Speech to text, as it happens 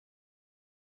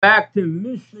Back to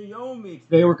Mishnah Yomi.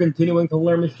 Today we're continuing to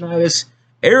learn Mishnayos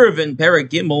Eruvin, Perek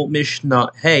Gimel, Mishnah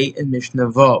Hey, and Mishnah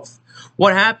Vov.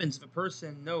 What happens if a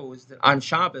person knows that on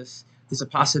Shabbos there's a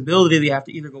possibility they have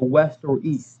to either go west or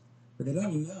east, but they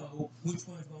don't know which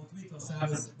one is going to be until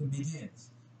Shabbos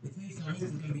begins? The case on this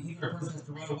is going to be either a person has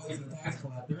to run away from the tax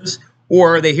collectors,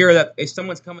 or they hear that if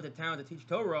someone's coming to town to teach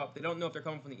Torah, they don't know if they're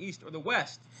coming from the east or the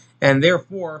west, and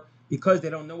therefore, because they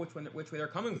don't know which way they're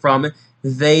coming from,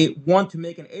 they want to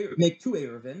make two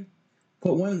Eruvin,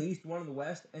 put one in the east, one in the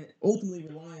west, and ultimately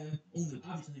rely on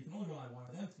obviously you can only rely on one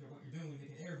of them. So what you're doing, you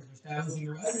make an Eruvin, you're establishing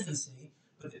your residency,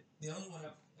 but they only want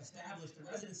to establish the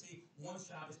residency once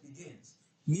Shabbos begins.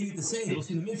 Meaning to say, we'll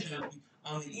see the Mishnah,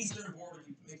 on the eastern border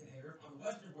you make an Eruv, on the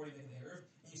western border you make an Eruv,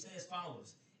 and you say as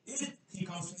follows: if he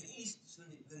comes from the east, so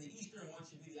then the eastern one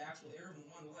should be the actual Eruv, and the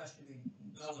one on the west should be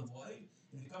null and void.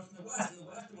 If he comes from the west, then the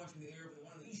western one should be the Eruv, and the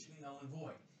one on the east should be null and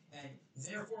void. And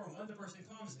therefore, when the person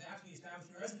comes, that's when you establish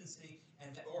your residency,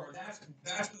 or that's when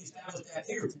you establish that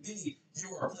Eruv to be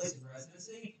your place of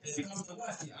residency. And if it comes from the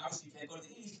west, you obviously can't go to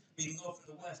the east, but you can go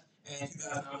from the west and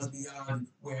 2,000 miles beyond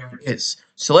where it is.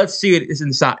 So let's see it is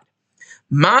inside.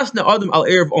 Masna Adam al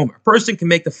Eruv Omer. A person can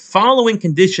make the following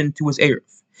condition to his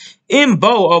Eruv. If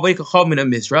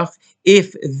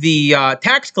the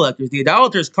tax collectors, the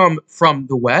idolaters, come from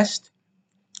the west,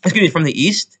 from the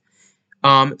east,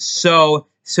 so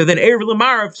then Eruv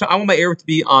Lamarav, so I want my Eruv to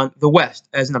be on the west,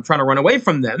 as in I'm trying to run away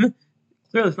from them.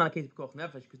 Clearly, it's not a case of Pekuach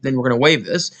Nefesh, because then we're going to waive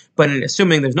this. But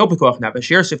assuming there's no Pekuach Nefesh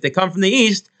here, so if they come from the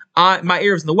east, my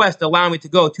Eruv's in the west, allow me to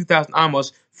go 2,000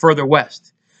 amos further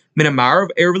west. Minamarav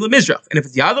Eruv Lamizrach, and if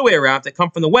it's the other way around, if they come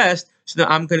from the west, so then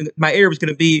my Eruv is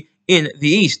going to be in the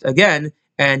east again,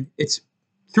 and it's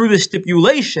through the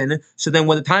stipulation. So then,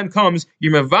 when the time comes,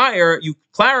 you mavire, you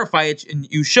clarify it, and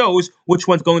you shows which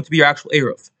one's going to be your actual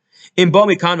Eruv.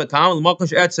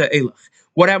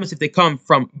 What happens if they come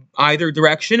from either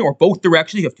direction or both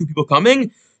directions? You have two people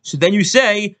coming. So then you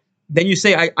say,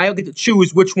 I'll get to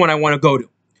choose which one I want to go to.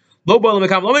 What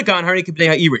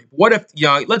if,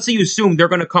 let's say you assume they're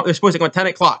going to come, they're supposed to come at 10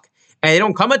 o'clock, and they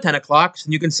don't come at 10 o'clock, so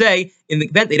you can say, in the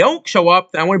event they don't show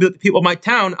up, then I want to be with the people of my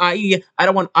town, i.e., I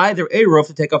don't want either Eruv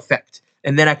to take effect.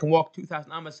 And then I can walk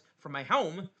 2,000 amos from my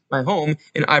home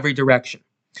in every direction.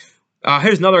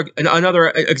 Here's another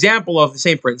example of the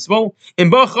same principle. So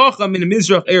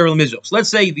let's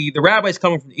say the rabbi is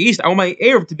coming from the east. I want my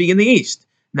Eruv to be in the east.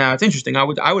 Now it's interesting. I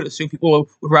would assume people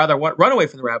would rather run away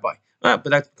from the rabbi, but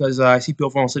that's because I see people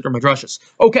falling asleep during madrashas.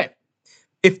 Okay,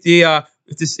 if the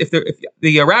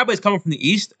rabbi is coming from the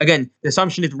east, again, the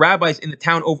assumption is the rabbi is in the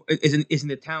town is in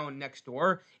the town next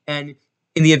door, and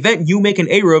in the event you make an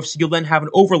Eruv, so you'll then have an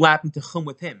overlapping techum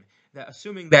with him.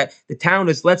 Assuming that the town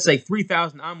is, let's say,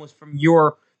 3,000 amos from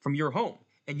your home,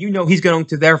 and he's going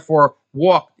to therefore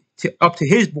walk up to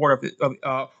his border.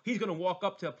 He's going to walk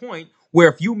up to a point where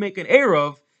if you make an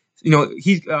Eruv,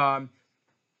 you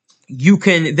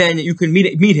can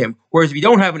meet him. Whereas if you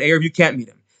don't have an Eruv, you can't meet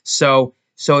him. So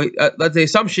the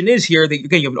assumption is here that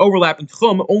again you have an overlapping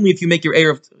tchum only if you make your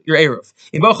Eruv.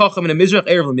 In Bachacham in a Mizrach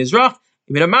Eruv Mizrach.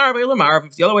 If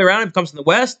it's the other way around, if it comes from the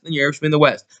west, then your Eruv should be in the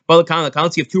west. But you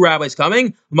have two rabbis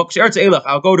coming.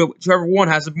 I'll go to whichever one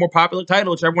has a more popular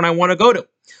title, whichever one I want to go to.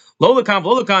 But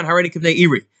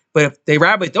if the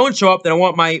rabbis don't show up, then I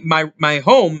want my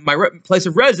home, my place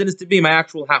of residence, to be my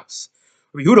actual house.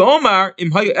 In the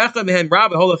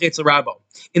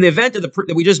event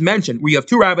that we just mentioned, where you have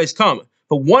two rabbis come,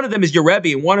 but one of them is your Rebbe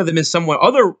and one of them is someone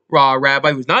other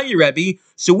rabbi who's not your Rebbe,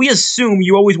 so we assume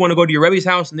you always want to go to your Rebbe's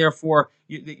house, and therefore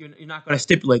you're not going to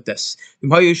stipulate this. If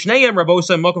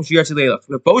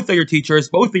both are your teachers,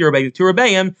 both are your Rebbe, two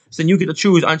Rebbeim, so then you get to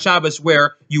choose on Shabbos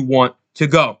where you want to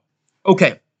go.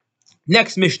 Okay,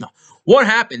 next Mishnah. What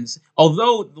happens,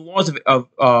 although the laws of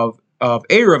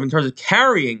Eruv in terms of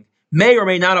carrying may or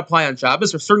may not apply on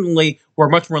Shabbos, or certainly we're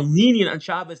much more lenient on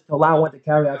Shabbos to allow one to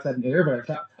carry outside an Eruv,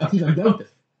 but on Yom Tov,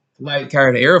 allow you to carry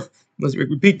an Eruv. Let's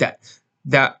repeat that.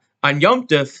 That on Yom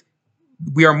Tov,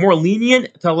 we are more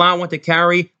lenient to allow one to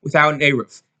carry without an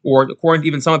Eruv. Or according to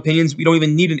even some opinions, we don't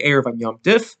even need an Eruv on Yom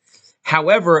Tov.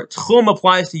 However, Tchum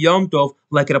applies to Yom Tov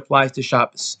like it applies to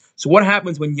Shabbos. So what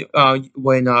happens when Yom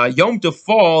Tov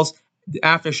falls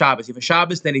after Shabbos? You have a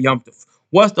Shabbos, then a Yom Tov.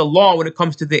 What's the law when it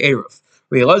comes to the Eruv?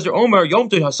 Whether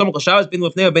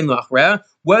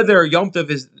Yom Tov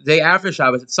is the day after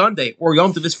Shabbos, it's Sunday, or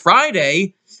Yom Tov is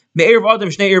Friday, a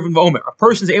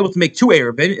person is able to make two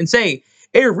Eruvin and say,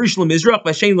 Eruv Rishon Mizrach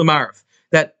Vashem Lamarav,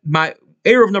 that my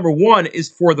Eruv number one is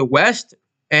for the west,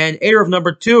 and Eruv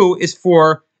number two is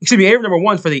Eruv number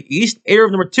one is for the east,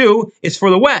 Eruv number two is for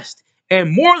the west.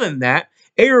 And more than that,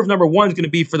 Erev number 1 is going to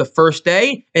be for the first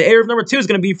day, and Erev number 2 is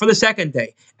going to be for the second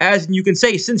day. As you can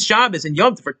say, since Shabbos and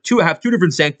Yom Tov have two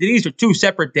different sanctities, or two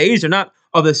separate days, they're not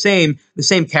of the same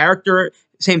character.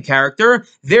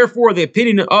 Therefore, the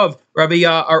opinion of Rabbi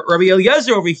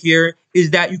Eliezer over here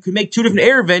is that you can make two different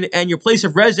Eruvin, and your place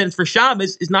of residence for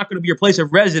Shabbos is not going to be your place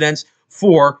of residence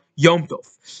for Yom Tov.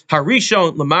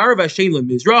 Harishon Lamar Vashem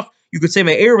Lemizrach. You could say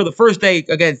my Erev for the first day,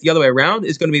 again, it's the other way around,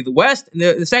 is going to be the west, and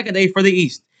the second day for the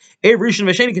east. Or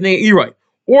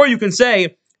you can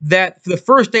say that for the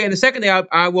first day and the second day,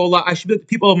 I should be the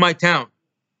people of my town.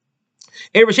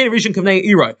 Or you can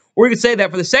say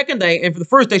that for the second day and for the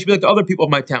first day, I should be like the other people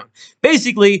of my town.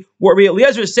 Basically, what Rabbi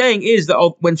Eliezer is saying is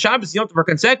that when Shabbos and Yom Tov are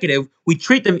consecutive, we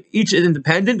treat them each as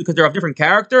independent because they're of different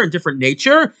character and different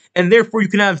nature, and therefore you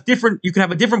can have a different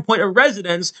point of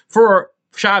residence for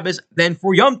Shabbos than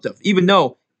for Yom Tov. Even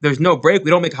though there's no break, we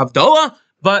don't make Havdalah,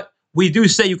 but we do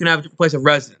say you can have a different place of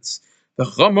residence. The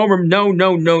Chacham, no.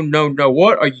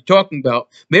 What are you talking about?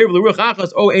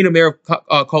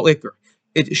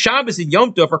 Shabbos and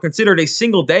Yom Tov are considered a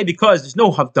single day because there's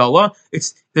no Havdalah.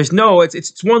 It's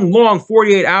one long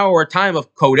 48-hour time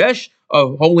of Kodesh,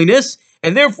 of holiness,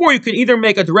 and therefore you can either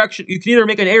make an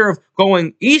Erev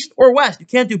going east or west. You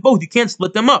can't do both. You can't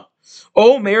split them up.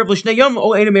 Or you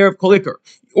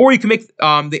can make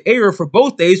the Erev for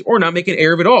both days, or not make an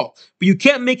Erev at all. But you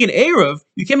can't make an Erev.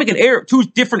 You can't make an Erev, two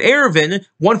different Erevin,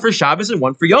 one for Shabbos and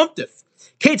one for Yom Tov.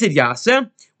 Ketzid Yaseh.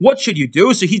 What should you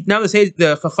do? So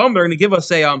the Chacham are going to give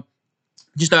us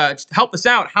just help us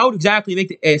out how to exactly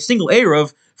make a single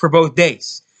Erev for both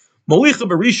days. So on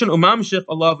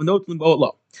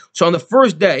the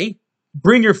first day,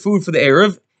 bring your food for the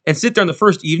Erev and sit there on the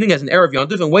first evening as an Erev Yom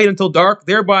Tov and wait until dark.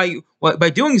 Thereby, by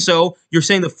doing so, you're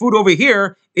saying the food over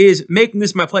here is making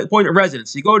this my point of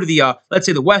residence. So you go to the, let's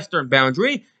say, the western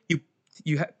boundary.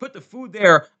 You put the food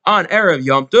there on Erev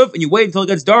Yom Tov, and you wait until it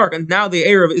gets dark, and now the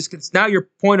Erev is now your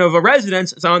point of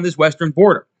residence is on this western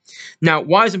border. Now,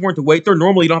 why is it important to wait there?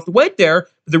 Normally, you don't have to wait there,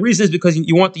 but the reason is because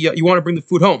you want to bring the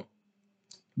food home.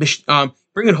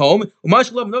 Bring it home.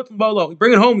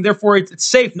 Bring it home. Therefore, it's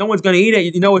safe. No one's going to eat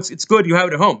it. You know it's good. You have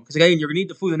it at home because again, you're going to eat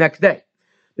the food the next day.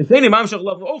 On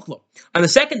the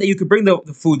second day, you could bring the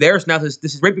food there. So now this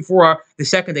is right before the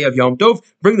second day of Yom Tov.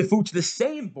 Bring the food to the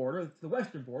same border, the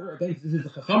western border. Again, this is the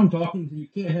Chacham talking, so you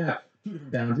can't have two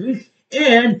different boundaries.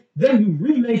 And then you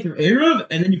remake your Erev,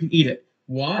 and then you can eat it.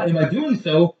 Why? And by doing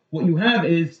so, what you have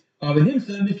is we find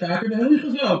that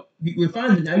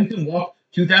now you can walk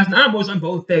 2,000 amos on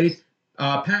both days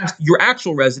past your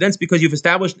actual residence because you've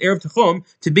established an Erev Tachum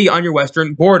to be on your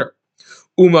western border.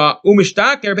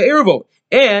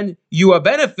 And you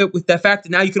benefit with the fact that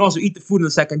now you can also eat the food on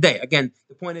the second day. Again,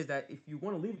 the point is that if you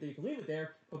want to leave it there, you can leave it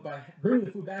there. But by bringing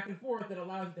the food back and forth, that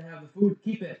allows you to have the food,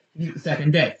 keep it, and eat the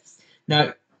second day.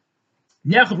 Now,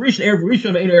 but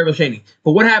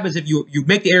what happens if you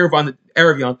make the Erev on the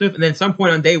Erev Yom Tov, and then at some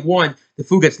point on day one, the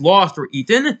food gets lost or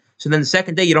eaten? So then the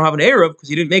second day, you don't have an Erev because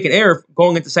you didn't make an Erev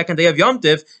going into the second day of Yom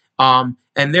Tov,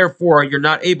 and therefore you're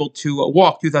not able to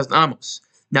walk 2,000 amos.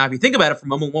 Now, if you think about it for a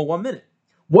moment, 1 minute.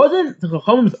 Wasn't the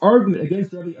Chacham's argument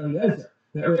against Rabbi Eliezer?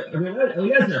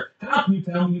 Eliezer, how can you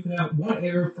tell me you can have one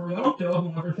Erev for Yom Tov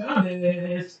and one for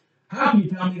Shabbos? How can you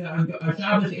tell me that on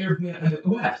Shabbos Erev can be in the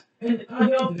west and on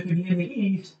Yom Tov it can be in the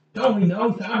east? Don't we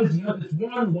know Shabbos and Yom Tov is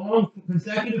one long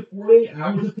consecutive 48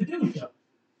 hours of Kedusha?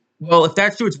 Well, if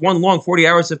that's true, it's one long 40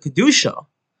 hours of Kedusha.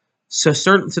 So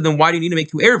then why do you need to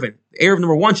make two Eruvin? Erev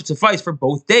number 1 should suffice for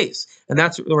both days, and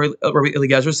that's what Rabbi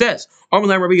Eliezer says.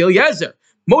 Rabbi Eliezer.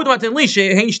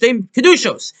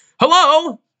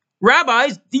 Hello,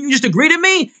 rabbis, did you just agree to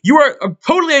me? You are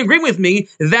totally agreeing with me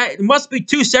that it must be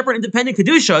two separate independent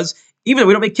Kedushas, even though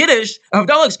we don't make Kiddush,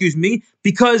 Havdalah,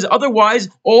 because otherwise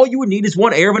all you would need is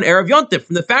one Erev and Erev Yom Tov.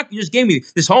 From the fact you just gave me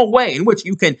this whole way in which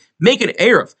you can make an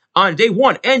Erev on day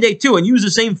 1 and day 2 and use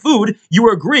the same food, you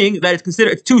are agreeing that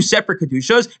it's two separate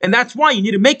Kedushas, and that's why you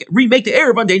need to remake the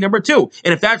Erev on day number 2.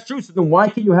 And if that's true, so then why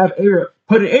can you have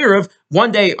put an Erev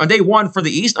on day 1 for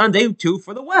the east, on day 2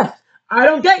 for the west? I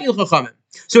don't get you, Chachamim.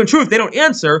 So in truth, they don't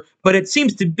answer, but it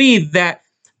seems to be that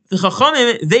the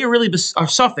Chachamim, they really are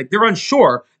suffix. They're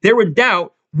unsure. They're in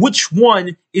doubt which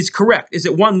one is correct. Is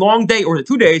it one long day or is it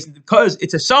 2 days? And because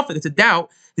it's a suffix, it's a doubt,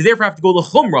 they therefore have to go to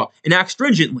Chumrah and act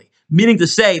stringently. Meaning to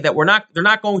say that they're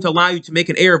not going to allow you to make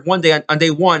an Erev one day on day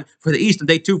 1 for the east and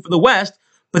day 2 for the west,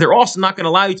 but they're also not going to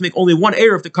allow you to make only one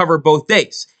Erev to cover both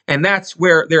days. And that's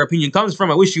where their opinion comes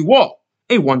from. I wish you all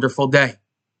a wonderful day.